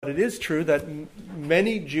It is true that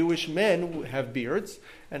many Jewish men have beards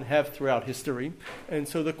and have throughout history. And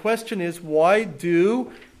so the question is, why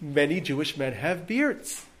do many Jewish men have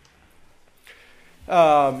beards?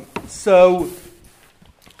 So,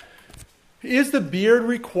 is the beard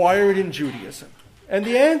required in Judaism? And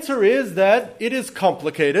the answer is that it is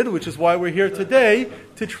complicated, which is why we're here today,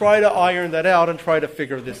 to try to iron that out and try to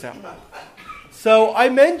figure this out. So I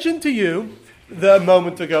mentioned to you a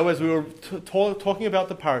moment ago, as we were talking about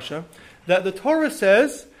the parsha, that the Torah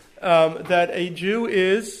says that a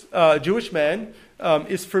Jewish man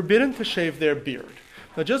is forbidden to shave their beard.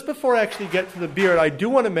 Now, just before I actually get to the beard, I do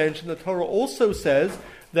want to mention the Torah also says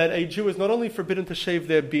that a Jew is not only forbidden to shave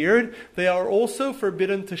their beard, they are also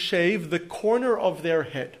forbidden to shave the corner of their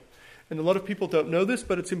head. And a lot of people don't know this,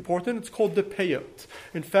 but it's important. It's called the peyot.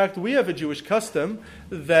 In fact, we have a Jewish custom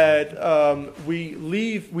that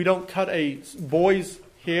we don't cut a boy's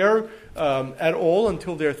hair at all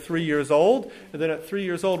until they're 3 years old. And then at 3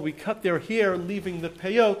 years old, we cut their hair, leaving the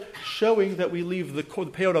peyot, showing that we leave the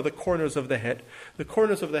peyot are the corners of the head. The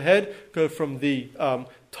corners of the head go from the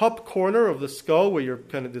top corner of the skull, where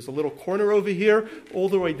there's a little corner over here, all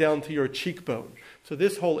the way down to your cheekbone. So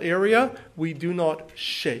this whole area, we do not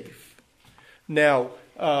shave. Now,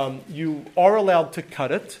 you are allowed to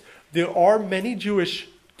cut it. There are many Jewish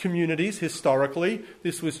communities historically.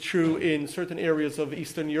 This was true in certain areas of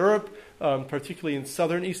Eastern Europe, particularly in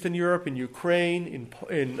southern Eastern Europe, in Ukraine,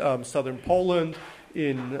 in southern Poland,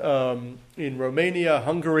 in Romania,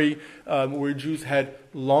 Hungary, where Jews had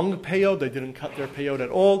long peyot. They didn't cut their peyot at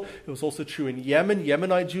all. It was also true in Yemen.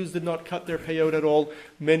 Yemenite Jews did not cut their peyot at all.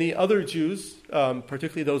 Many other Jews,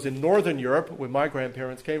 particularly those in northern Europe, where my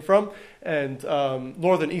grandparents came from, and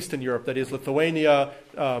northern Eastern Europe, that is Lithuania,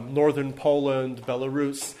 northern Poland,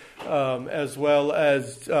 Belarus, as well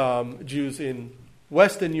as Jews in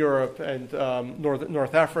Western Europe and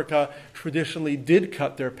North Africa traditionally did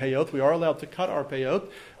cut their peyot. We are allowed to cut our peyot,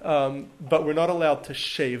 but we're not allowed to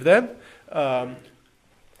shave them.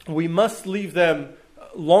 We must leave them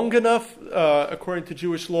long enough, according to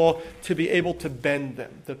Jewish law, to be able to bend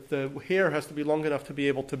them. The hair has to be long enough to be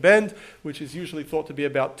able to bend, which is usually thought to be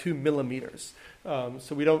about 2 millimeters.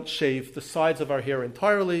 So we don't shave the sides of our hair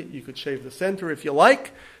entirely. You could shave the center if you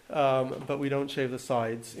like, but we don't shave the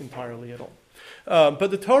sides entirely at all. But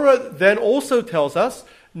the Torah then also tells us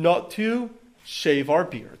not to shave our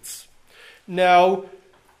beards. Now,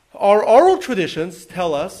 our oral traditions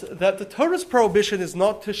tell us that the Torah's prohibition is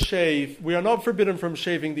not to shave. We are not forbidden from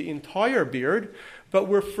shaving the entire beard, but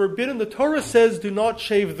we're forbidden. The Torah says, do not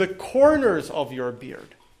shave the corners of your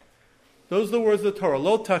beard. Those are the words of the Torah.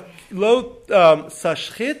 Lo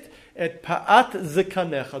sashchit et pa'at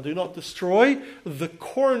zekanecha. Do not destroy the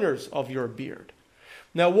corners of your beard.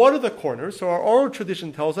 Now, what are the corners? So our oral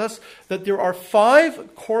tradition tells us that there are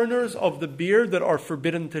 5 corners of the beard that are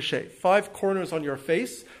forbidden to shave. 5 corners on your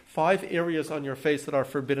face, 5 areas on your face that are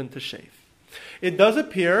forbidden to shave. It does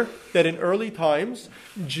appear that in early times,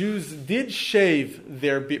 Jews did shave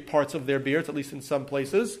their parts of their beards, at least in some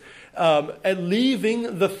places, and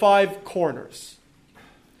leaving the 5 corners.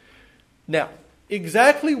 Now,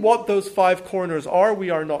 exactly what those 5 corners are, we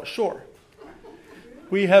are not sure.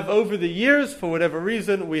 We have, over the years, for whatever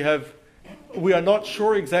reason, we are not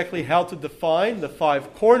sure exactly how to define the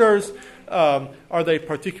 5 corners. Are they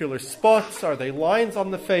particular spots? Are they lines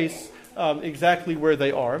on the face? Exactly where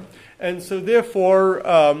they are. And so therefore,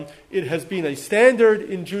 it has been a standard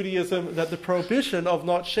in Judaism that the prohibition of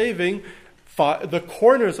not shaving the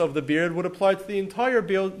corners of the beard would apply to the entire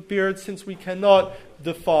beard, since we cannot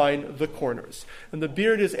define the corners. And the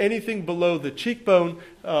beard is anything below the cheekbone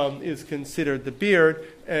is considered the beard,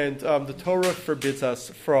 and the Torah forbids us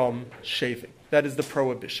from shaving. That is the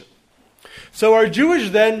prohibition. So are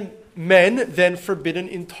Jewish men then forbidden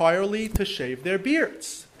entirely to shave their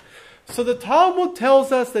beards? So the Talmud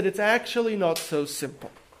tells us that it's actually not so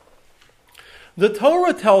simple. The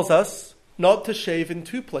Torah tells us not to shave in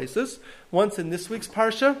 2 places, once in this week's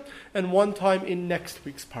parsha and one time in next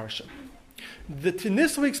week's parsha. In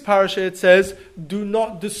this week's parsha it says, do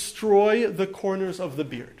not destroy the corners of the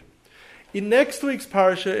beard. In next week's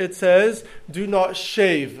parsha it says, do not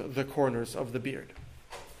shave the corners of the beard.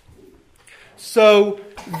 So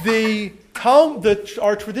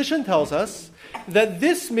our tradition tells us that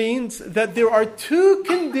this means that there are 2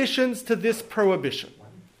 conditions to this prohibition.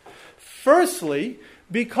 Firstly,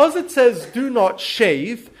 because it says do not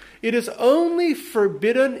shave, it is only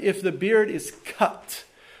forbidden if the beard is cut,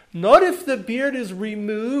 not if the beard is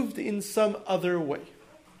removed in some other way.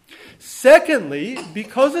 Secondly,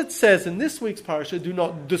 because it says in this week's parsha, do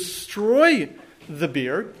not destroy the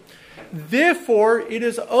beard, Therefore, it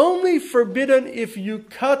is only forbidden if you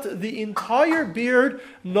cut the entire beard,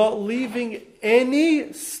 not leaving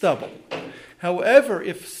any stubble. However,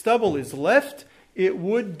 if stubble is left, it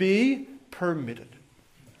would be permitted.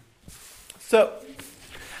 So,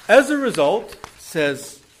 as a result,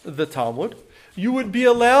 says the Talmud, you would be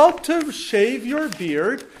allowed to shave your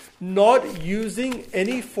beard not using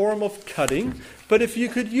any form of cutting, but if you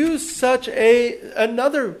could use such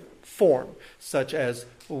another form, such as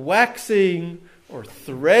waxing or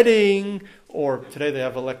threading, or today they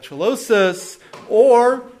have electrolysis,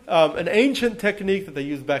 or an ancient technique that they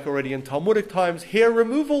used back already in Talmudic times, hair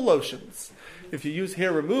removal lotions. If you use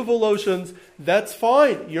hair removal lotions, that's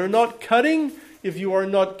fine. You're not cutting. If you are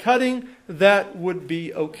not cutting, that would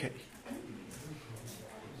be okay.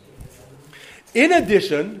 In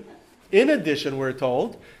addition, we're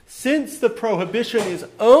told, since the prohibition is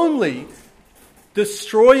only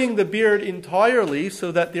destroying the beard entirely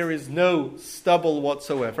so that there is no stubble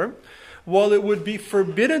whatsoever, while it would be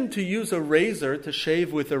forbidden to use a razor, to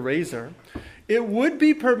shave with a razor, it would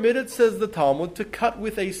be permitted, says the Talmud, to cut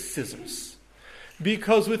with a scissors.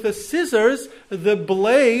 Because with the scissors, the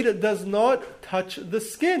blade does not touch the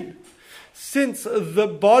skin. Since the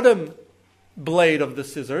bottom blade of the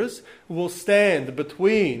scissors will stand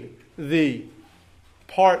between the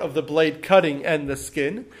part of the blade cutting and the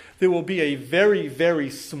skin, there will be a very,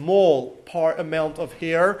 very small amount of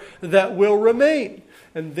hair that will remain.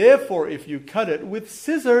 And therefore, if you cut it with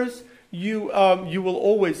scissors, you will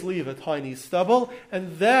always leave a tiny stubble,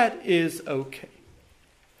 and that is okay.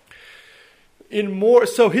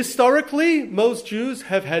 So historically, most Jews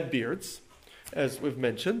have had beards, as we've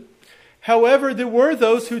mentioned. However, there were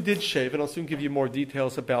those who did shave, and I'll soon give you more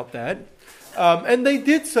details about that. And they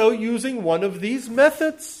did so using one of these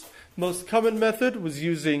methods. Most common method was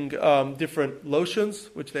using different lotions,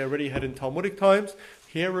 which they already had in Talmudic times,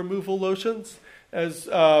 hair removal lotions,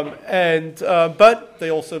 but they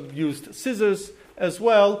also used scissors as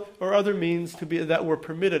well, or other means that were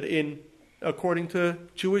permitted according to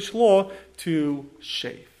Jewish law, to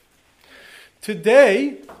shave.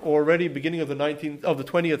 Today, already beginning of the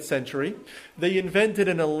 20th century, they invented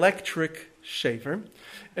an electric shaver,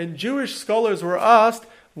 and Jewish scholars were asked,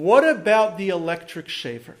 what about the electric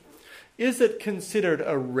shaver? Is it considered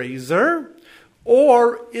a razor,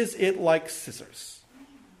 or is it like scissors?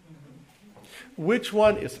 Which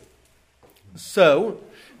one is it? So,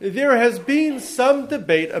 there has been some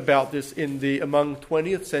debate about this among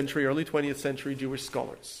early 20th century Jewish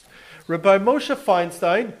scholars. Rabbi Moshe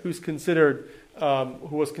Feinstein, who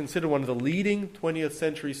was considered one of the leading 20th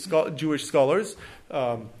century Jewish scholars,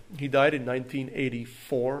 he died in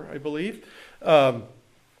 1984, I believe.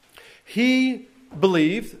 He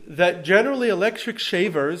believed that generally electric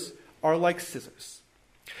shavers are like scissors.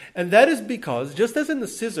 And that is because, just as in the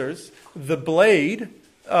scissors, the blade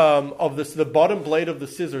the bottom blade of the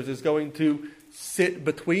scissors is going to sit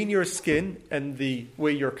between your skin and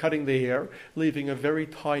where you're cutting the hair, leaving a very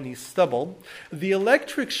tiny stubble. The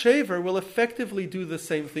electric shaver will effectively do the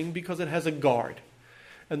same thing because it has a guard.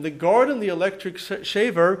 And the guard on the electric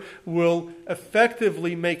shaver will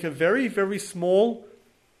effectively make will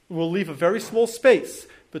leave a very small space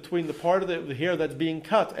between the part of the hair that's being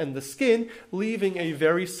cut and the skin, leaving a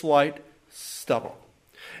very slight stubble.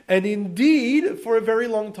 And indeed, for a very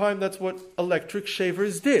long time, that's what electric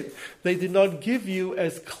shavers did. They did not give you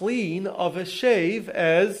as clean of a shave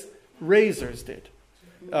as razors did.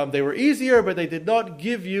 They were easier, but they did not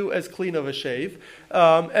give you as clean of a shave.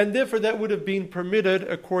 And therefore, that would have been permitted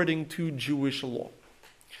according to Jewish law.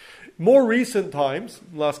 More recent times,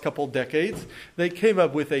 last couple decades, they came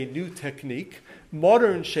up with a new technique.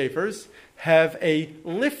 Modern shavers have a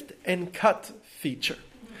lift and cut feature.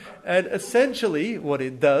 And essentially what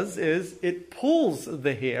it does is it pulls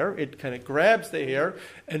the hair, it kind of grabs the hair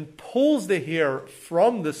and pulls the hair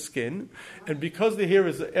from the skin. And because the hair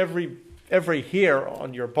is every hair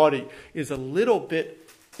on your body is a little bit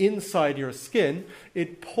inside your skin,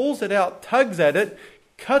 it pulls it out, tugs at it,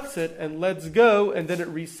 cuts it, and lets go, and then it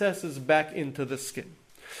recesses back into the skin.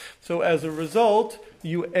 So as a result,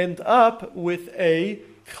 you end up with a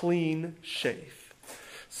clean shave.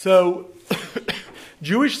 So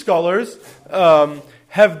Jewish scholars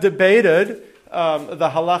have debated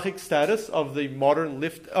the halachic status of the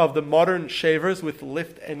modern shavers with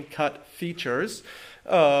lift and cut features.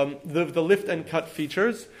 The lift and cut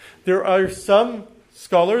features. There are some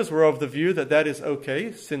scholars who are of the view that is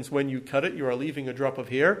okay, since when you cut it, you are leaving a drop of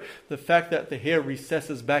hair. The fact that the hair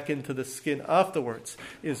recesses back into the skin afterwards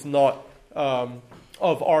is not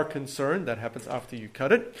of our concern. That happens after you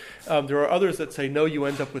cut it. There are others that say, no, you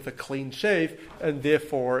end up with a clean shave, and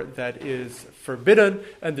therefore that is forbidden.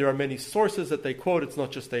 And there are many sources that they quote. It's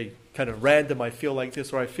not just a kind of random, I feel like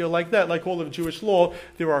this or I feel like that. Like all of Jewish law,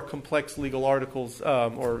 there are complex legal articles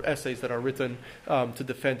or essays that are written to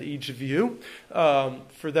defend each view.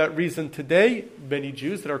 For that reason, today, many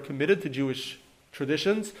Jews that are committed to Jewish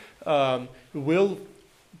traditions will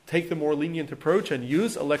take the more lenient approach and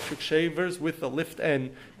use electric shavers with the lift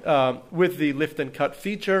and cut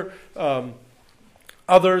feature.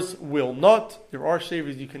 Others will not. There are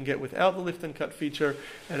shavers you can get without the lift and cut feature,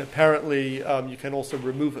 and apparently you can also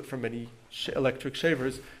remove it from many electric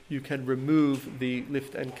shavers. You can remove the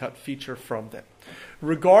lift and cut feature from them.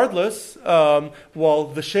 Regardless, while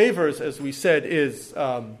the shavers, as we said, is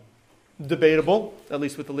debatable, at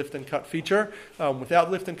least with the lift and cut feature.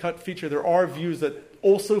 Without lift and cut feature, there are views that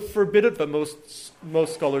also forbid it, but most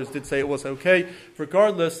scholars did say it was okay.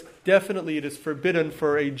 Regardless, definitely it is forbidden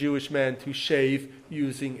for a Jewish man to shave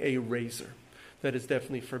using a razor. That is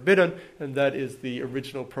definitely forbidden, and that is the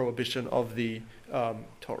original prohibition of the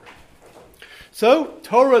Torah. So,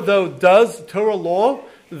 Torah law,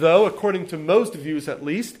 though, according to most views at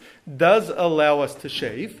least, does allow us to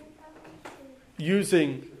shave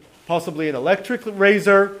using possibly an electric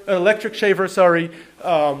shaver,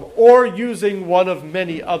 or using one of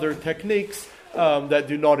many other techniques that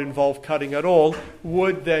do not involve cutting at all,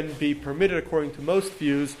 would then be permitted, according to most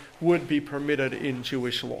views, would be permitted in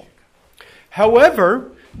Jewish law.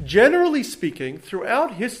 However, generally speaking,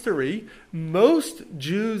 throughout history, most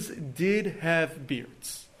Jews did have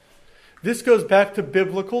beards. This goes back to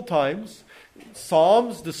biblical times.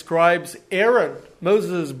 Psalms describes Aaron,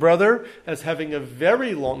 Moses' brother, as having a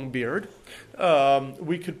very long beard.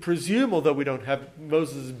 We could presume, although we don't have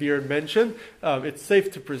Moses' beard mentioned, it's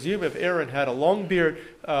safe to presume if Aaron had a long beard,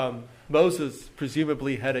 Moses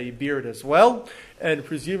presumably had a beard as well. And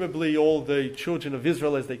presumably all the children of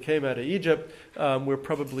Israel as they came out of Egypt were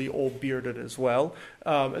probably all bearded as well.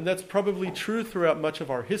 And that's probably true throughout much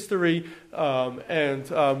of our history.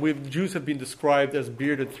 Jews have been described as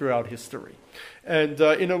bearded throughout history. And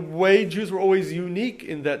in a way, Jews were always unique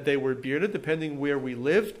in that they were bearded, depending where we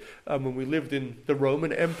lived. When we lived in the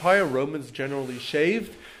Roman Empire, Romans generally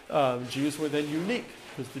shaved. Jews were then unique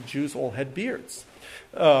because the Jews all had beards.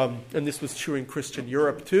 And this was true in Christian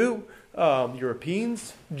Europe too.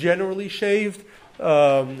 Europeans generally shaved,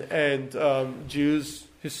 and Jews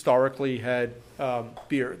historically had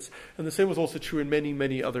beards. And the same was also true in many,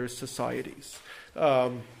 many other societies.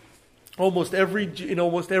 In almost every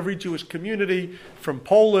Jewish community, from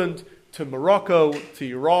Poland to Morocco to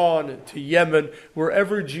Iran to Yemen,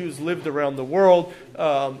 wherever Jews lived around the world,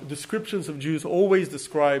 descriptions of Jews always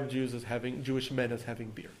described Jewish men as having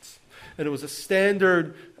beards. And it was a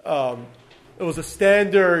standard of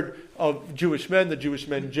Jewish men. The Jewish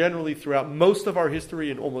men generally throughout most of our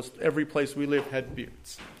history in almost every place we lived had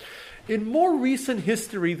beards. In more recent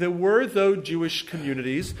history, there were, though, Jewish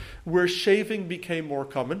communities where shaving became more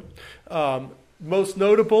common. Most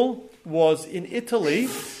notable was in Italy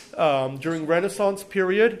during Renaissance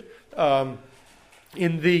period. In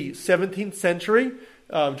the 17th century,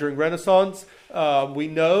 during Renaissance, we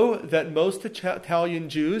know that most Italian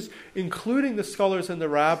Jews, including the scholars and the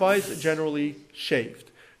rabbis, generally shaved.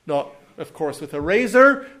 Not, of course, with a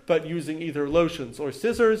razor, but using either lotions or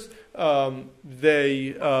scissors.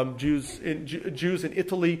 Jews in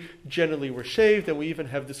Italy generally were shaved, and we even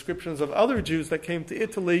have descriptions of other Jews that came to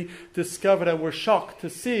Italy, discovered and were shocked to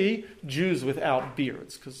see Jews without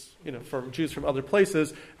beards, because for Jews from other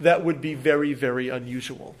places that would be very, very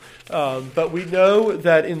unusual. But we know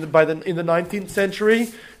that in the 19th century,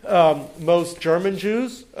 most German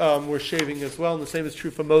Jews were shaving as well, and the same is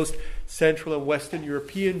true for most Central and Western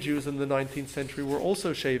European Jews in the 19th century were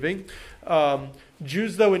also shaving.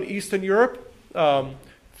 Jews, though, in Eastern Europe,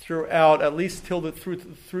 throughout at least through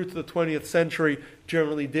to the 20th century,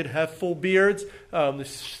 generally did have full beards. The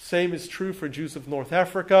same is true for Jews of North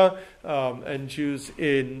Africa and Jews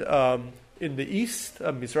in the East,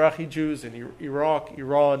 Mizrahi Jews in Iraq,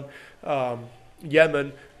 Iran,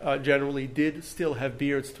 Yemen, generally did still have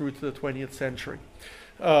beards through to the 20th century.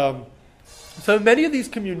 So many of these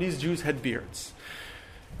communities, Jews had beards.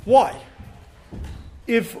 Why?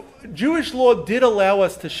 If Jewish law did allow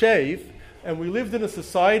us to shave, and we lived in a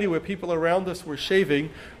society where people around us were shaving,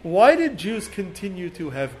 why did Jews continue to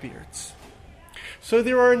have beards? So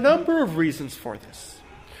there are a number of reasons for this.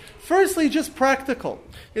 Firstly, just practical.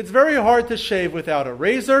 It's very hard to shave without a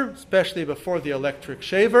razor, especially before the electric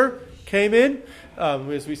shaver came in.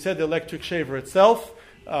 As we said, the electric shaver itself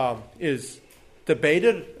is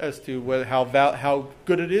debated as to how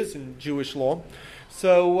good it is in Jewish law.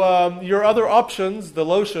 So your other options, the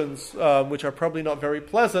lotions, which are probably not very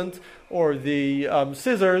pleasant, or the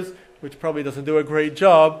scissors, which probably doesn't do a great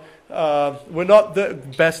job, were not the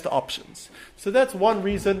best options. So that's one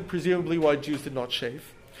reason, presumably, why Jews did not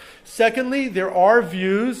shave. Secondly, there are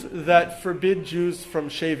views that forbid Jews from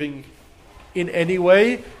shaving in any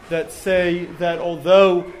way, that say that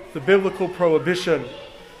although the biblical prohibition,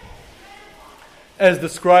 as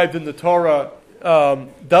described in the Torah,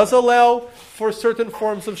 does allow for certain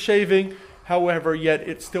forms of shaving, however, yet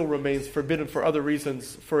it still remains forbidden for other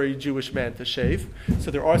reasons for a Jewish man to shave.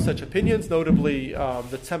 So there are such opinions, notably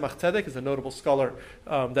the Tzemach Tzedek is a notable scholar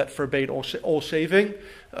that forbade all shaving.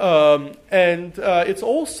 And it's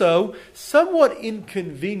also somewhat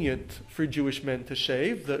inconvenient for Jewish men to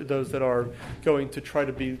shave, those that are going to try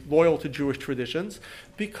to be loyal to Jewish traditions,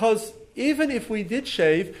 because even if we did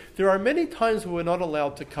shave, there are many times when we're not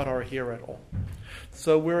allowed to cut our hair at all.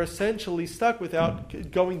 So we're essentially stuck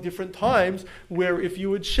without going different times where if you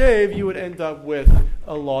would shave, you would end up with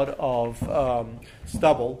a lot of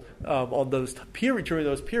stubble on those during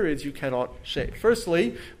those periods you cannot shave.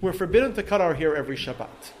 Firstly, we're forbidden to cut our hair every Shabbat.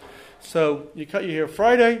 So you cut your hair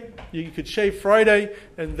Friday, you could shave Friday,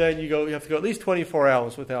 and then you have to go at least 24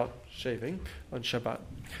 hours without shaving on Shabbat.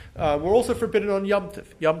 We're also forbidden on Yom Tov.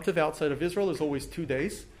 Yom Tov outside of Israel is always 2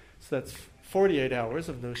 days, so that's 48 hours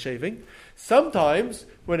of no shaving. Sometimes,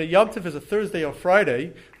 when a Yom Tov is a Thursday or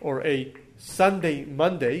Friday, or a Sunday,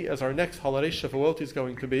 Monday, as our next holiday, Shavuot, is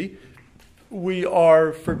going to be, we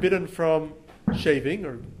are forbidden from shaving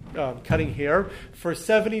or cutting hair for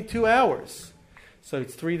 72 hours. So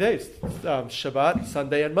it's 3 days, Shabbat,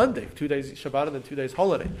 Sunday, and Monday. 2 days Shabbat and then 2 days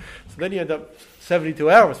holiday. So then you end up 72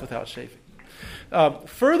 hours without shaving.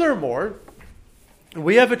 Furthermore,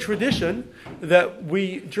 we have a tradition that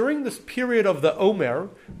during this period of the Omer,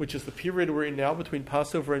 which is the period we're in now between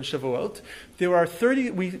Passover and Shavuot,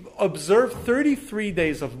 we observe 33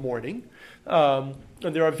 days of mourning.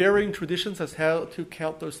 And there are varying traditions as how to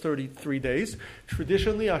count those 33 days.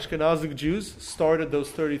 Traditionally, Ashkenazic Jews started those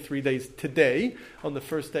 33 days today, on the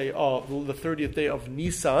 30th day of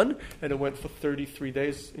Nisan, and it went for 33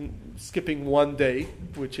 days, skipping 1 day,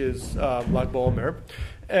 which is Lag BaOmer.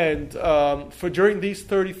 And for during these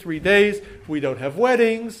 33 days, we don't have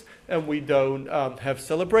weddings, and we don't have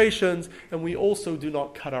celebrations, and we also do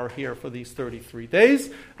not cut our hair for these 33 days.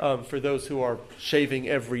 For those who are shaving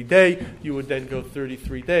every day, you would then go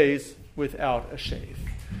 33 days without a shave.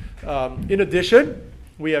 In addition,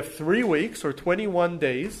 we have 3 weeks, or 21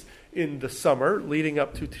 days, in the summer, leading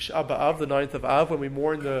up to Tisha B'Av, the 9th of Av, when we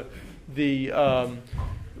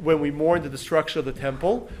mourn the destruction of the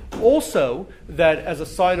temple. Also, that as a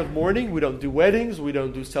sign of mourning, we don't do weddings, we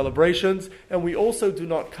don't do celebrations, and we also do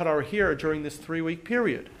not cut our hair during this 3-week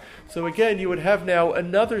period. So again, you would have now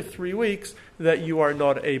another 3 weeks that you are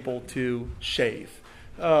not able to shave.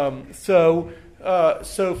 So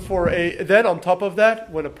then on top of that,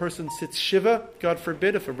 when a person sits Shiva, God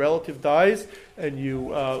forbid, if a relative dies and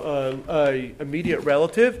a immediate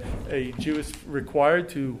relative, a Jew is required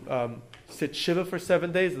to sit Shiva for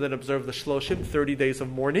 7 days and then observe the Shloshim, 30 days of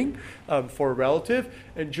mourning for a relative.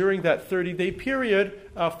 And during that 30-day period,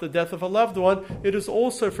 after the death of a loved one, it is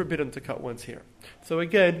also forbidden to cut one's hair. So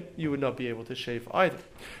again, you would not be able to shave either.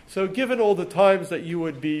 So given all the times that you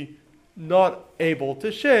would be not able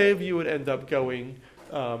to shave, you would end up going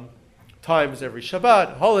times every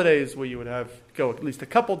Shabbat, holidays where you would go at least a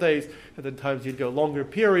couple days, and then times you'd go longer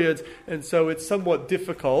periods, and so it's somewhat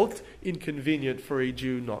difficult, inconvenient for a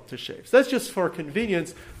Jew not to shave. So that's just for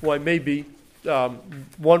convenience, why maybe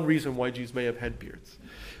one reason why Jews may have had beards.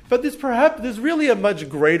 But there's really a much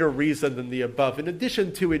greater reason than the above, in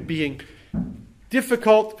addition to it being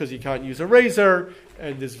difficult because you can't use a razor,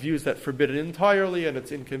 and there's views that forbid it entirely, and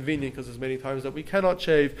it's inconvenient because there's many times that we cannot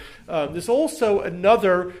shave. There's also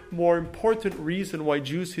another more important reason why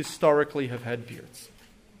Jews historically have had beards.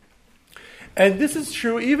 And this is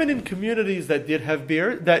true even in communities that did have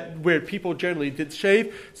beard, where people generally did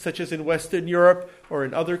shave, such as in Western Europe or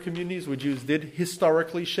in other communities where Jews did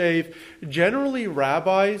historically shave. Generally,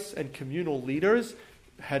 rabbis and communal leaders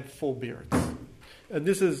had full beards. And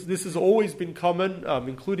this has always been common,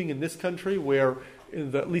 including in this country, where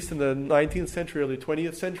at least in the 19th century, early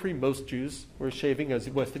 20th century, most Jews were shaving as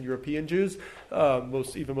Western European Jews,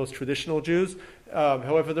 even most traditional Jews.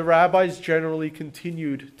 However, the rabbis generally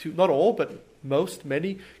continued to, not all, but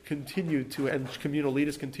many continued to, and communal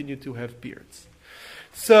leaders continued to have beards.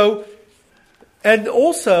 So, and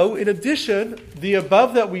also, in addition, the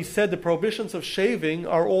above that we said, the prohibitions of shaving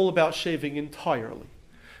are all about shaving entirely.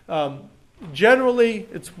 generally,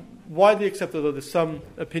 it's widely accepted, although there's some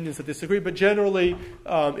opinions that disagree, but generally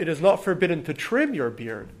it is not forbidden to trim your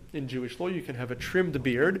beard. In Jewish law, you can have a trimmed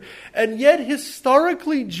beard. And yet,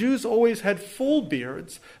 historically, Jews always had full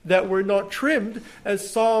beards that were not trimmed, as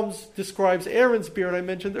Psalms describes Aaron's beard I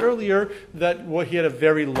mentioned earlier, that he had a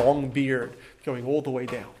very long beard going all the way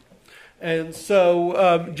down. And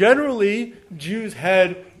so, generally, Jews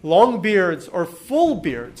had long beards or full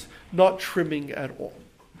beards, not trimming at all.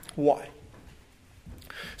 Why?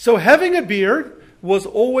 So having a beard was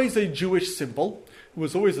always a Jewish symbol. It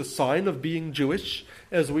was always a sign of being Jewish.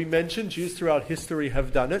 As we mentioned, Jews throughout history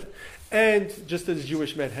have done it. And just as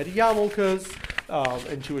Jewish men had yarmulkes,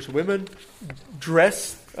 and Jewish women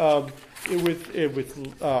dressed with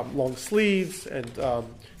long sleeves, and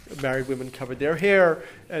married women covered their hair.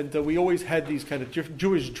 And we always had these kind of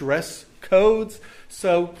Jewish dress codes.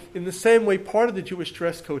 So in the same way, part of the Jewish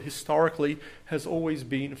dress code historically has always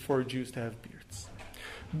been for Jews to have beards.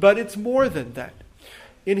 But it's more than that.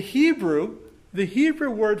 In Hebrew, the Hebrew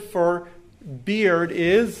word for beard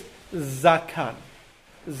is zakan.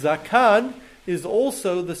 Zakan is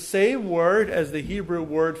also the same word as the Hebrew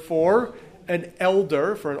word for an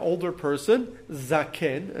elder, for an older person,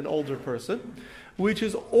 zaken, an older person, which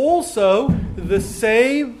is also the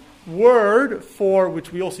same word for,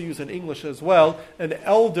 which we also use in English as well, an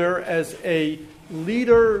elder as a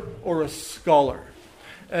leader or a scholar.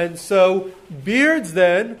 And so beards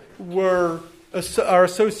then are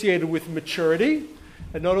associated with maturity,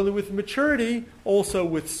 and not only with maturity, also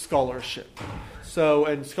with scholarship. So,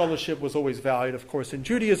 and scholarship was always valued, of course, in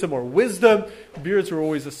Judaism, or wisdom. Beards were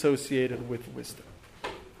always associated with wisdom.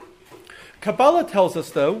 Kabbalah tells us,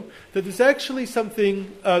 though, that there's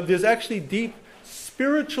actually deep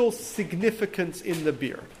spiritual significance in the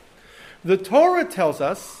beard. The Torah tells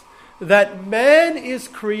us that man is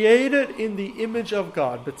created in the image of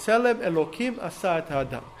God. B'tselem Elokim asa et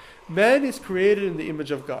ha'adam. Man is created in the image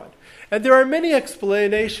of God. And there are many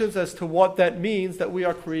explanations as to what that means, that we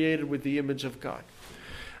are created with the image of God.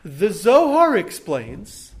 The Zohar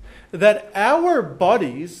explains that our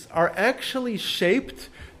bodies are actually shaped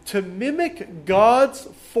to mimic God's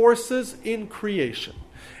forces in creation.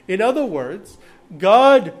 In other words,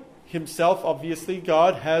 God himself, obviously,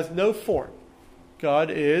 God has no form. God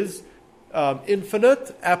is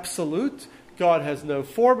infinite, absolute. God has no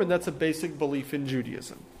form, and that's a basic belief in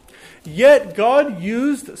Judaism. Yet God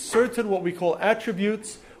used certain what we call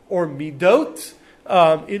attributes or midot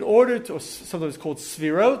in order to, sometimes called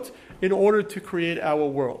svirot, in order to create our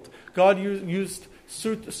world. God used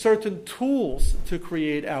certain tools to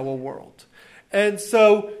create our world. And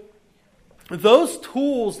so those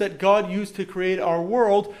tools that God used to create our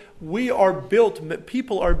world,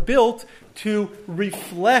 people are built to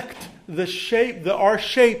reflect the shape, our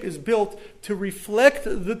shape is built to reflect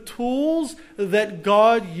the tools that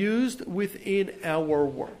God used within our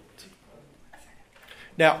world.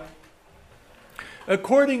 Now,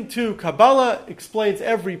 according to Kabbalah, explains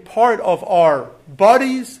every part of our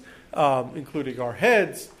bodies, including our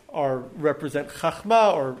heads, represent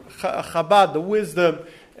Chachma or Chabad, the wisdom,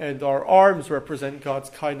 and our arms represent God's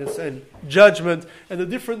kindness and judgment, and the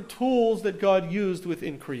different tools that God used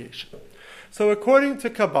within creation. So according to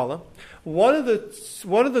Kabbalah, one of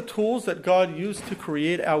the tools that God used to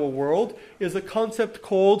create our world is a concept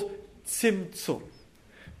called tzimtzum.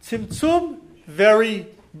 Tzimtzum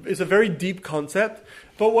is a very deep concept,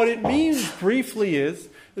 but what it means briefly is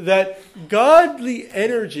that godly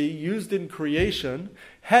energy used in creation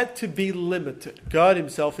had to be limited. God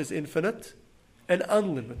himself is infinite and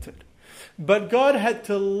unlimited. But God had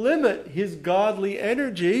to limit his godly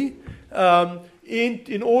energy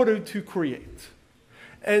in order to create.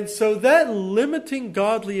 And so that limiting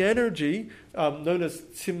godly energy, known as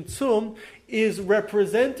tzimtzum, is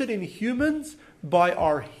represented in humans by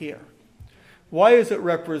our hair. Why is it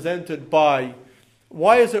represented by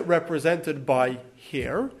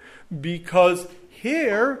hair? Because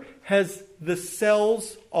hair has the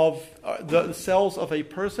cells of a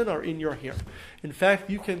person are in your hair. In fact,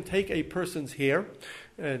 you can take a person's hair,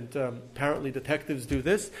 and apparently detectives do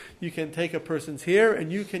this. You can take a person's hair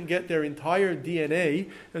and you can get their entire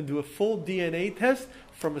DNA and do a full DNA test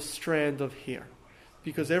from a strand of hair,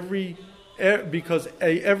 because every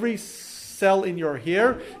cell in your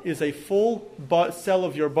hair is a full cell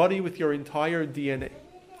of your body with your entire DNA.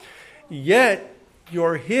 Yet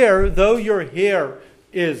your hair, though your hair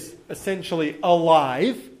is essentially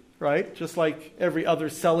alive, right? Just like every other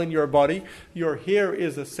cell in your body, your hair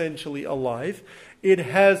is essentially alive. It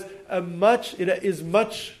is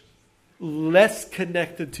much less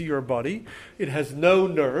connected to your body. It has no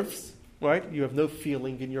nerves, right? You have no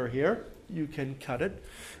feeling in your hair. you can cut it.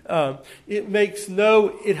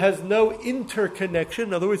 It has no interconnection.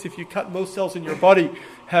 In other words, if you cut, most cells in your body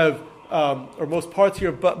have, or most parts of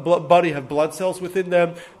your body have blood cells within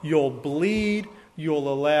them. You'll bleed.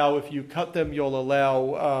 If you cut them, you'll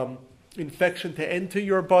allow infection to enter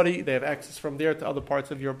your body. They have access from there to other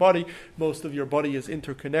parts of your body. Most of your body is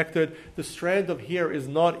interconnected. The strand of hair is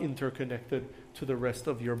not interconnected to the rest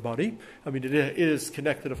of your body. I mean, it is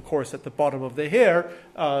connected, of course, at the bottom of the hair,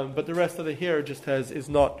 but the rest of the hair is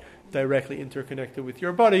not directly interconnected with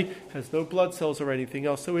your body, has no blood cells or anything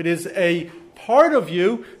else. So it is a part of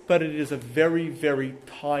you, but it is a very, very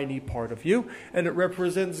tiny part of you, and it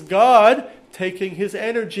represents God taking his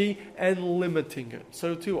energy and limiting it.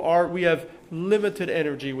 So too, we have limited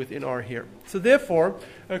energy within our hair. So therefore,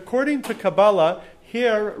 according to Kabbalah,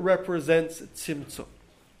 hair represents tzimtzum.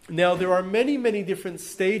 Now, there are many, many different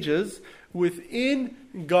stages within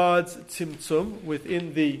God's tzimtzum,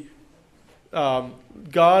 within the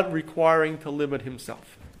God requiring to limit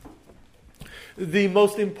himself. The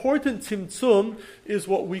most important tzimtzum is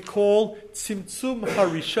what we call tzimtzum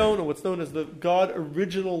harishon, or what's known as the God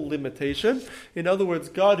original limitation. In other words,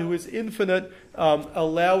 God who is infinite,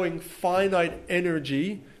 allowing finite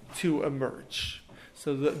energy to emerge.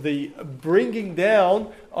 So the bringing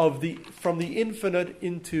down from the infinite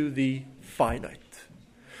into the finite.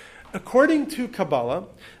 According to Kabbalah,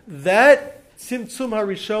 that Tzimtzum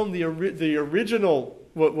Harishon, the original,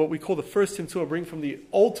 what we call the first Tzimtzum, bring from the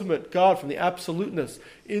ultimate God, from the absoluteness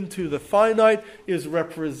into the finite, is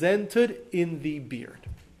represented in the beard.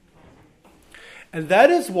 And that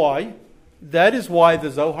is why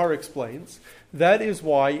the Zohar explains, that is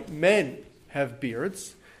why men have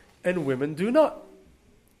beards and women do not.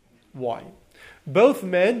 Why? Both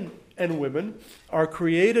men and women are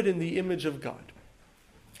created in the image of God.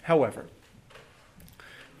 However,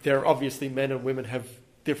 obviously men and women have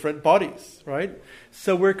different bodies, right?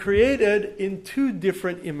 So we're created in two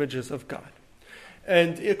different images of God.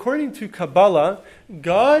 And according to Kabbalah,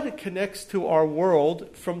 God connects to our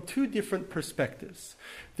world from two different perspectives.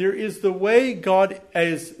 There is the way God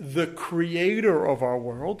as the creator of our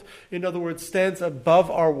world, in other words, stands above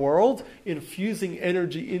our world, infusing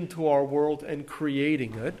energy into our world and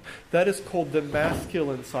creating it. That is called the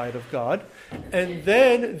masculine side of God. And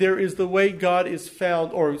then there is the way God is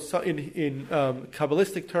found, or in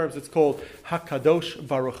Kabbalistic terms, it's called Hakadosh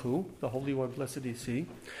Baruch Hu, the Holy One, blessed is He.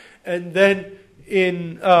 And then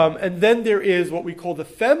there is what we call the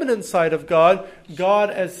feminine side of God. God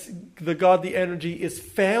as the energy is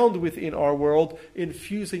found within our world,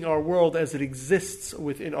 infusing our world as it exists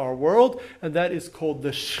within our world, and that is called the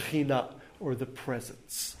Shekhinah, or the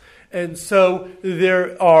presence. And so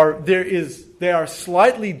they are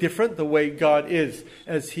slightly different, the way God is,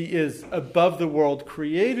 as He is above the world,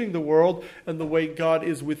 creating the world, and the way God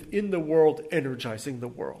is within the world, energizing the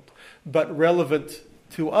world. But relevant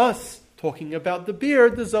to us, talking about the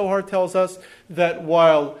beard, the Zohar tells us that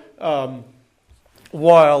while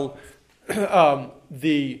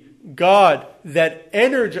the God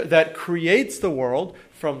that creates the world,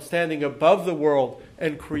 from standing above the world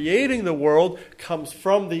and creating the world, comes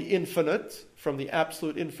from the infinite, from the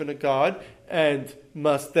absolute infinite God, and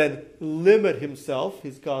must then limit himself,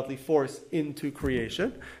 his godly force, into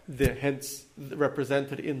creation, hence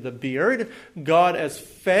represented in the beard. God, as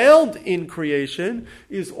found in creation,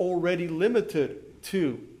 is already limited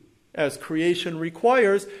to, as creation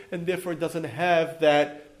requires, and therefore doesn't have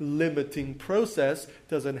that limiting process,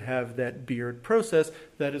 doesn't have that beard process.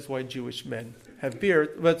 That is why Jewish men have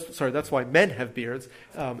beards. That's why men have beards,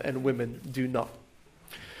 and women do not.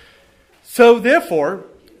 So therefore,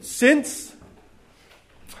 since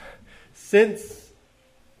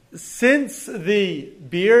the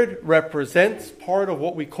beard represents part of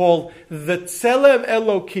what we call the Tselem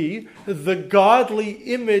Eloki, the godly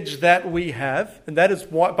image that we have, and that is,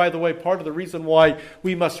 by the way, part of the reason why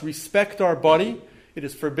we must respect our body. It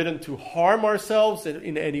is forbidden to harm ourselves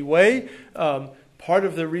in any way. Part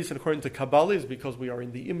of the reason, according to Kabbalah, is because we are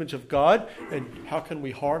in the image of God, and how can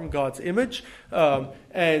we harm God's image?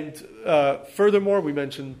 Furthermore, we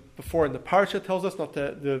mentioned before in the Parsha tells us not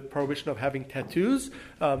the prohibition of having tattoos.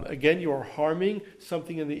 Again, you are harming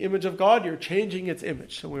something in the image of God. You're changing its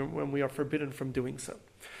image, so when we are forbidden from doing so.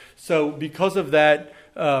 So because of that,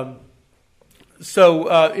 in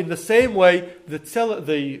the same way,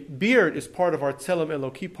 the beard is part of our Tselem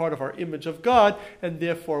Eloki, part of our image of God, and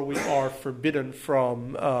therefore we are forbidden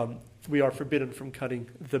from cutting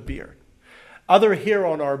the beard. Other hair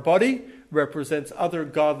on our body represents other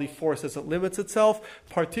godly force as it limits itself.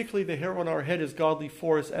 Particularly, the hair on our head is godly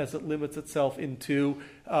force as it limits itself into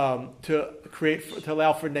to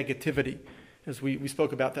allow for negativity. as we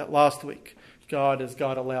spoke about that last week. God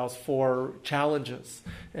allows for challenges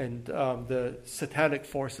and the satanic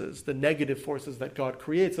forces, the negative forces that God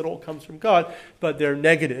creates, it all comes from God, but they're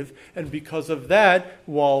negative. And because of that,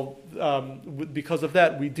 we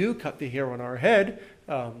do cut the hair on our head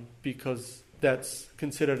because that's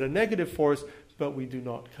considered a negative force, but we do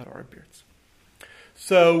not cut our beards.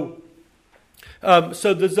 So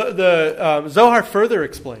the Zohar further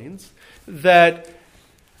explains that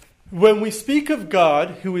when we speak of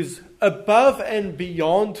God, who is above and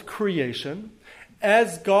beyond creation,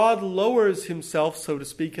 as God lowers himself, so to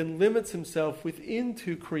speak, and limits himself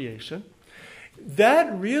into creation,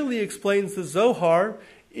 that really explains the Zohar,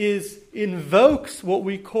 invokes what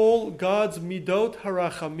we call God's midot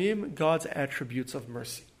harachamim, God's attributes of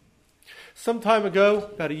mercy. Some time ago,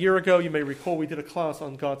 about a year ago, you may recall we did a class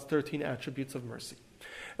on God's 13 attributes of mercy.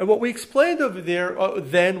 And what we explained over there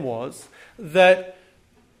then was that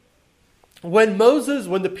when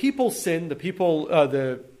the people sinned, the people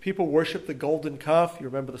worshiped the golden calf. You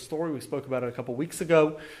remember the story, we spoke about it a couple weeks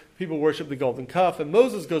ago. People worship the golden calf, and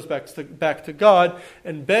Moses goes back to God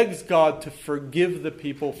and begs God to forgive the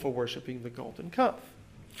people for worshiping the golden calf.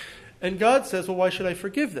 And God says, well, why should I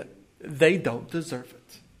forgive them? They don't deserve it.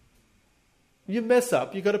 You mess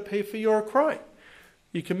up, you got to pay for your crime.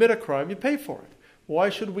 You commit a crime, you pay for it. Why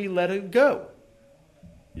should we let it go?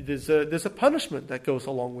 There's a punishment that goes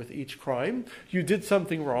along with each crime. You did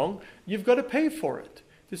something wrong, you've got to pay for it.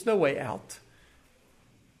 There's no way out.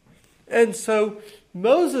 And so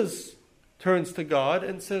Moses turns to God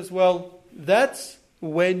and says, well, that's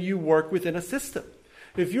when you work within a system.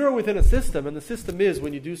 If you're within a system, and the system is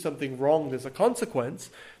when you do something wrong, there's a consequence,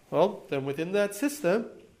 well, then within that system,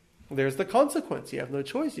 there's the consequence. You have no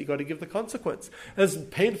choice. You've got to give the consequence. As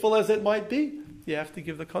painful as it might be, you have to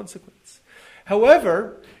give the consequence.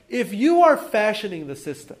 However, if you are fashioning the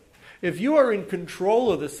system, if you are in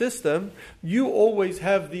control of the system, you always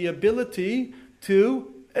have the ability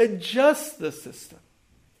to adjust the system.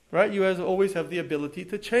 Right? You always have the ability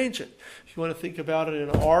to change it. If you want to think about it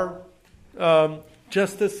in our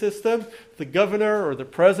justice system, the governor or the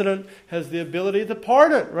president has the ability to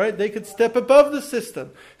pardon, right? They could step above the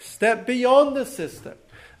system, step beyond the system.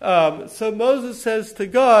 So Moses says to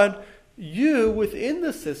God, you within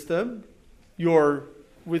the system,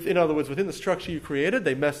 in other words, within the structure you created,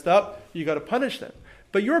 they messed up, you got to punish them.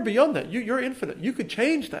 But you're beyond that. You're infinite. You could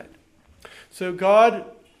change that. So God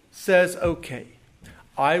says, okay,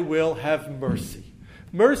 I will have mercy.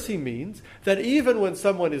 Mercy means that even when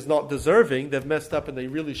someone is not deserving, they've messed up and they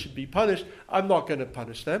really should be punished, I'm not going to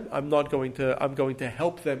punish them. I'm going to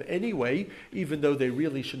help them anyway, even though they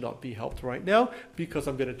really should not be helped right now, because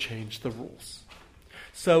I'm going to change the rules.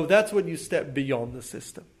 So that's when you step beyond the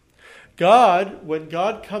system. When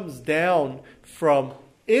God comes down from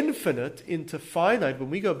infinite into finite,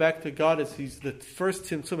 when we go back to God as He's the first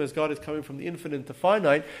Tzimtzum, as God is coming from the infinite into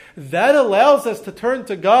finite, that allows us to turn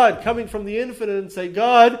to God coming from the infinite and say,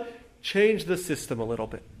 God, change the system a little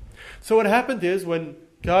bit. So what happened is when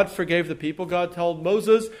God forgave the people, God told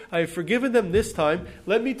Moses, I have forgiven them this time,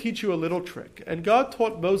 let me teach you a little trick. And God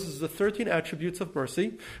taught Moses the 13 attributes of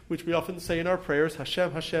mercy, which we often say in our prayers,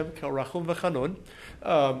 Hashem, Hashem, Kel Rachum V'Chanun,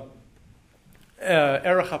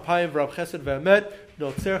 Erech Hapayim V'Rav Chesed V'Emet,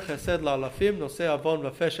 Notzer Chesed La'alafim, Nosei Avon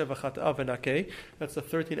V'Feshev V'Chata'ah V'Nakeh. That's the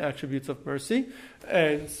 13 attributes of mercy.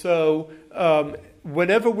 And so,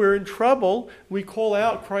 whenever we're in trouble, we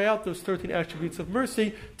cry out those 13 attributes of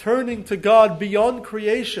mercy, turning to God beyond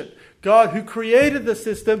creation. God who created the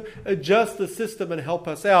system, adjust the system and help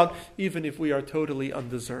us out, even if we are totally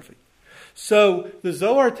undeserving. So the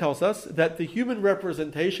Zohar tells us that the human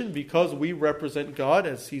representation, because we represent God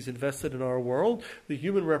as He's invested in our world, the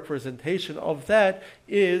human representation of that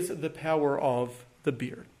is the power of the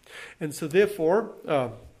beard. And so therefore,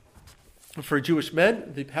 for Jewish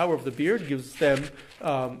men, the power of the beard gives them,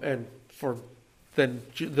 and for then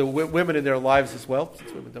the women in their lives as well, since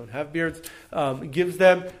women don't have beards, gives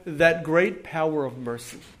them that great power of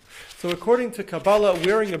mercy. So according to Kabbalah,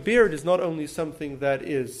 wearing a beard is not only something that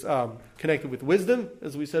is connected with wisdom,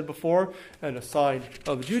 as we said before, and a sign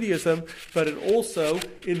of Judaism, but it also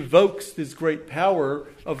invokes this great power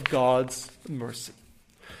of God's mercy.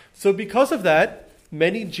 So because of that,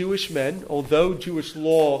 many Jewish men, although Jewish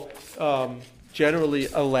law generally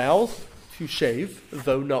allows to shave,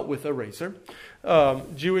 though not with a razor,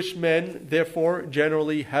 Jewish men, therefore,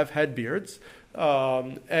 generally have had beards.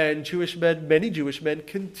 And many Jewish men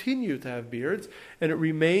continue to have beards, and it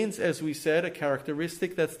remains, as we said, a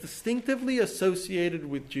characteristic that's distinctively associated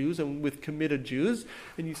with Jews and with committed Jews.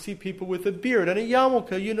 And you see people with a beard and a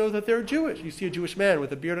yarmulke, you know that they're Jewish. You see a Jewish man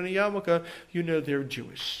with a beard and a yarmulke, you know they're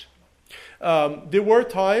Jewish. There were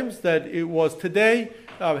times that it was today,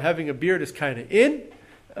 having a beard is kind of in.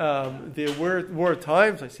 There were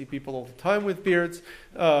times, I see people all the time with beards,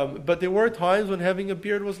 but there were times when having a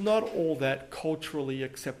beard was not all that culturally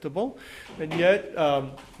acceptable. And yet,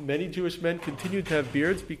 many Jewish men continued to have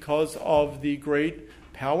beards because of the great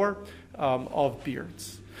power of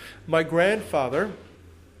beards. My grandfather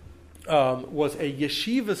was a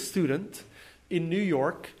yeshiva student in New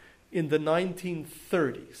York in the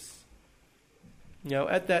 1930s. Now,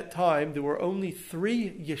 at that time, there were only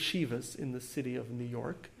 3 yeshivas in the city of New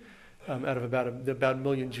York. Out of about a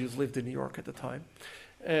million Jews lived in New York at the time.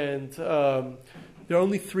 And there were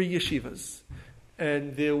only 3 yeshivas.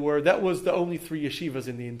 And that was the only 3 yeshivas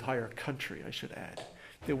in the entire country, I should add.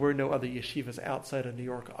 There were no other yeshivas outside of New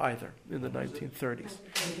York either in the 1930s.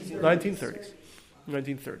 1930s.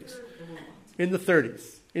 In the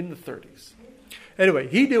 30s. Anyway,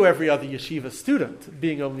 he knew every other yeshiva student,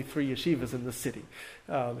 being only 3 yeshivas in the city.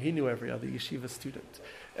 He knew every other yeshiva student.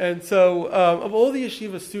 And so, of all the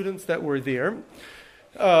yeshiva students that were there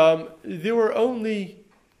were only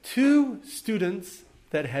 2 students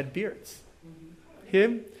that had beards.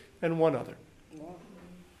 Him and one other.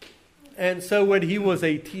 And so when he was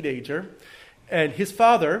a teenager, and his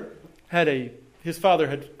father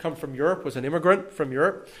had come from Europe, was an immigrant from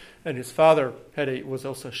Europe, and his father was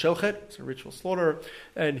also shochet, it's a ritual slaughterer,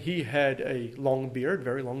 and he had a long beard,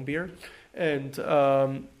 very long beard. And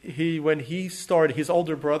when he started, his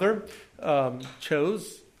older brother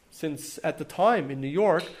chose, since at the time in New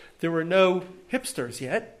York there were no hipsters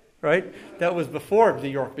yet, right? That was before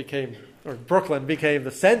Brooklyn became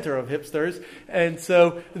the center of hipsters, and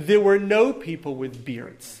so there were no people with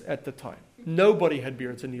beards at the time. Nobody had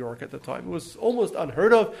beards in New York at the time. It was almost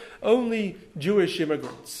unheard of. Only Jewish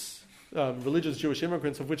immigrants, religious Jewish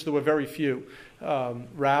immigrants, of which there were very few,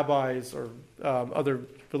 rabbis or other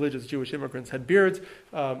religious Jewish immigrants had beards.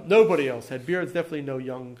 Nobody else had beards. Definitely no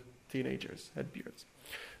young teenagers had beards.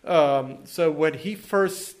 So when he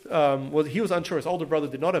first, he was unsure. His older brother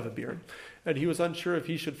did not have a beard, and he was unsure if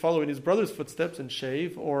he should follow in his brother's footsteps and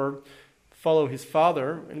shave, or follow his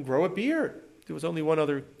father and grow a beard. There was only one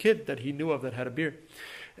other kid that he knew of that had a beard.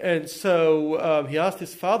 And so he asked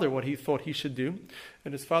his father what he thought he should do.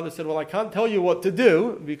 And his father said, well, I can't tell you what to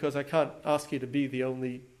do because I can't ask you to be the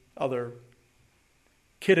only other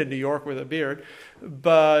kid in New York with a beard.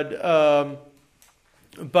 But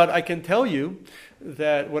I can tell you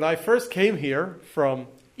that when I first came here from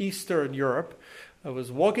Eastern Europe, I was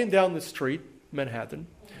walking down the street, Manhattan,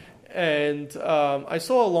 and I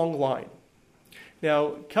saw a long line.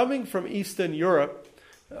 Now, coming from Eastern Europe,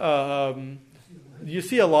 you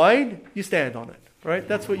see a line, you stand on it, right?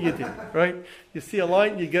 That's what you do, right? You see a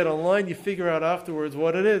line, you get online, you figure out afterwards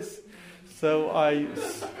what it is. So I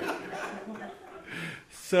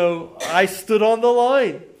stood on the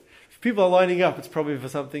line. If people are lining up, it's probably for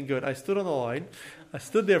something good. I stood on the line. I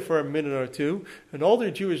stood there for a minute or two. An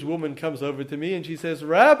older Jewish woman comes over to me and she says,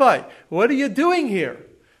 Rabbi, what are you doing here?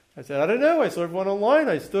 I said, I don't know. I saw everyone online.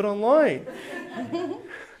 I stood online.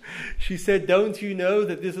 She said, don't you know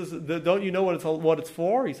what it's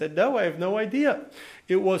for? He said, no, I have no idea.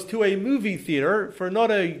 It was to a movie theater for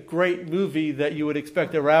not a great movie that you would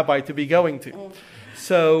expect a rabbi to be going to.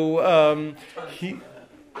 So he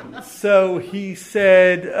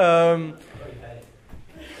said,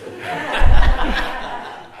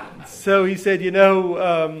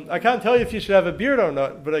 I can't tell you if you should have a beard or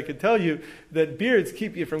not, but I can tell you that beards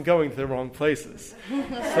keep you from going to the wrong places.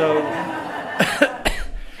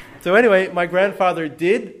 So anyway, my grandfather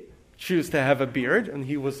did choose to have a beard, and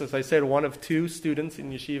he was, as I said, one of 2 students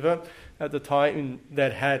in yeshiva at the time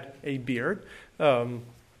that had a beard. And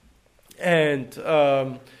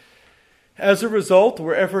as a result,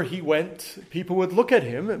 wherever he went, people would look at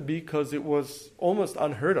him because it was almost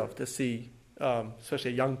unheard of to see,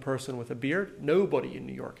 especially a young person with a beard. Nobody in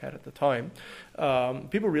New York had at the time.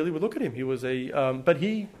 People really would look at him. He was but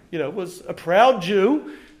he, was a proud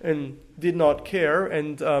Jew and did not care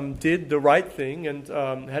and did the right thing and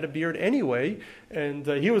had a beard anyway. And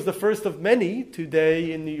he was the first of many.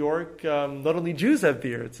 Today in New York, not only Jews have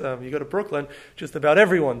beards. You go to Brooklyn, just about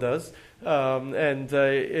everyone does. And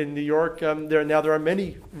in New York, there are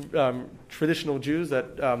many traditional Jews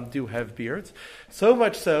that do have beards. So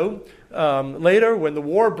much so, later when the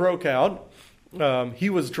war broke out, he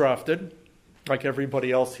was drafted, like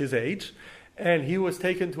everybody else his age, and he was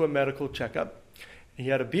taken to a medical checkup. He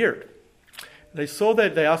had a beard. They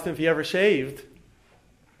asked him if he ever shaved,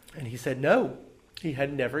 and he said no, he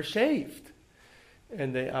had never shaved.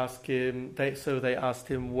 And they asked him,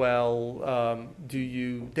 well, do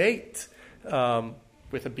you date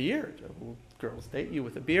with a beard? Of girls date you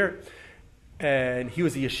with a beard. And he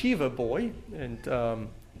was a yeshiva boy, and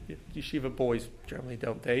yeshiva boys generally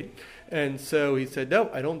don't date. And so he said,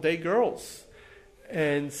 no, I don't date girls.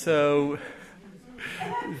 And so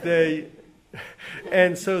they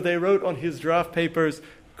wrote on his draft papers,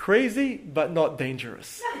 crazy but not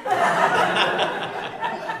dangerous.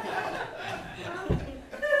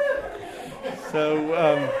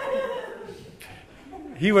 So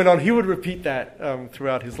he went on, he would repeat that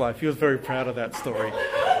throughout his life. He was very proud of that story.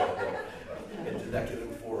 Did that get him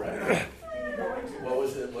before or after? What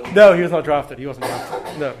was it? No, he was not drafted. He wasn't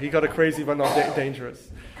drafted. No, he got a crazy but not dangerous.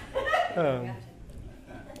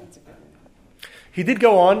 He did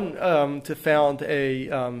go on to found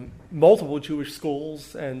multiple Jewish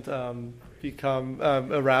schools and become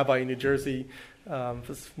a rabbi in New Jersey for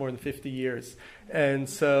more than 50 years. And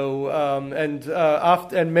so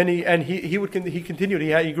he continued.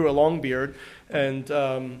 He grew a long beard, and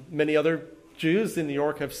many other Jews in New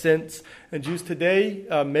York have since. And Jews today,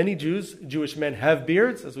 many Jewish men have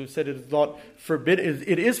beards. As we've said, it is not forbidden.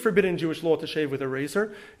 It is forbidden in Jewish law to shave with a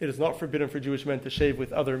razor. It is not forbidden for Jewish men to shave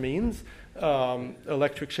with other means.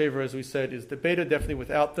 Electric shaver, as we said, is debated. Definitely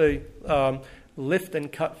without the lift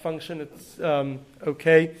and cut function, it's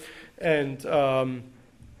okay. And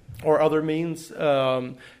or other means.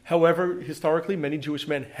 However, historically, many Jewish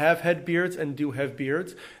men have had beards and do have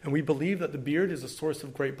beards, and we believe that the beard is a source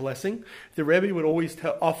of great blessing. The Rebbe would always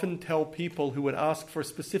often tell people who would ask for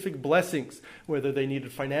specific blessings, whether they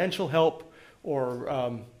needed financial help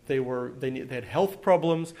or they had health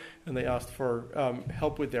problems, and they asked for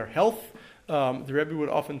help with their health. The Rebbe would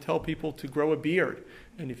often tell people to grow a beard.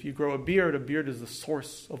 And if you grow a beard is the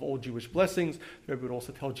source of all Jewish blessings. The Rebbe would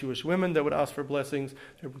also tell Jewish women that would ask for blessings.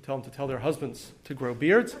 The Rebbe would tell them to tell their husbands to grow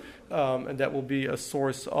beards, and that will be a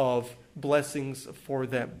source of blessings for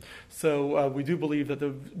them. So we do believe that the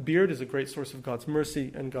beard is a great source of God's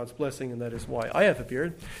mercy and God's blessing, and that is why I have a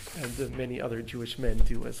beard, and many other Jewish men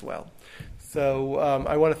do as well. So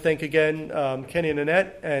I want to thank again Kenny and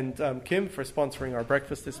Annette and Kim for sponsoring our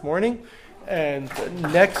breakfast this morning. And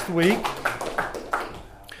next week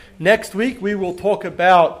we will talk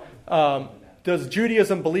about does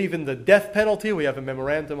Judaism believe in the death penalty? We have a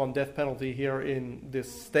memorandum on death penalty here in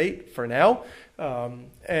this state for now,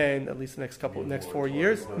 and at least the next 4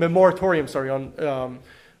 years. Moratorium,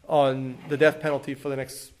 on the death penalty for the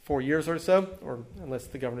next 4 years or so, or unless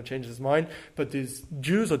the governor changes his mind. But does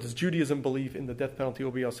Judaism believe in the death penalty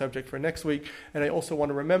will be our subject for next week. And I also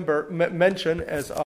want to mention as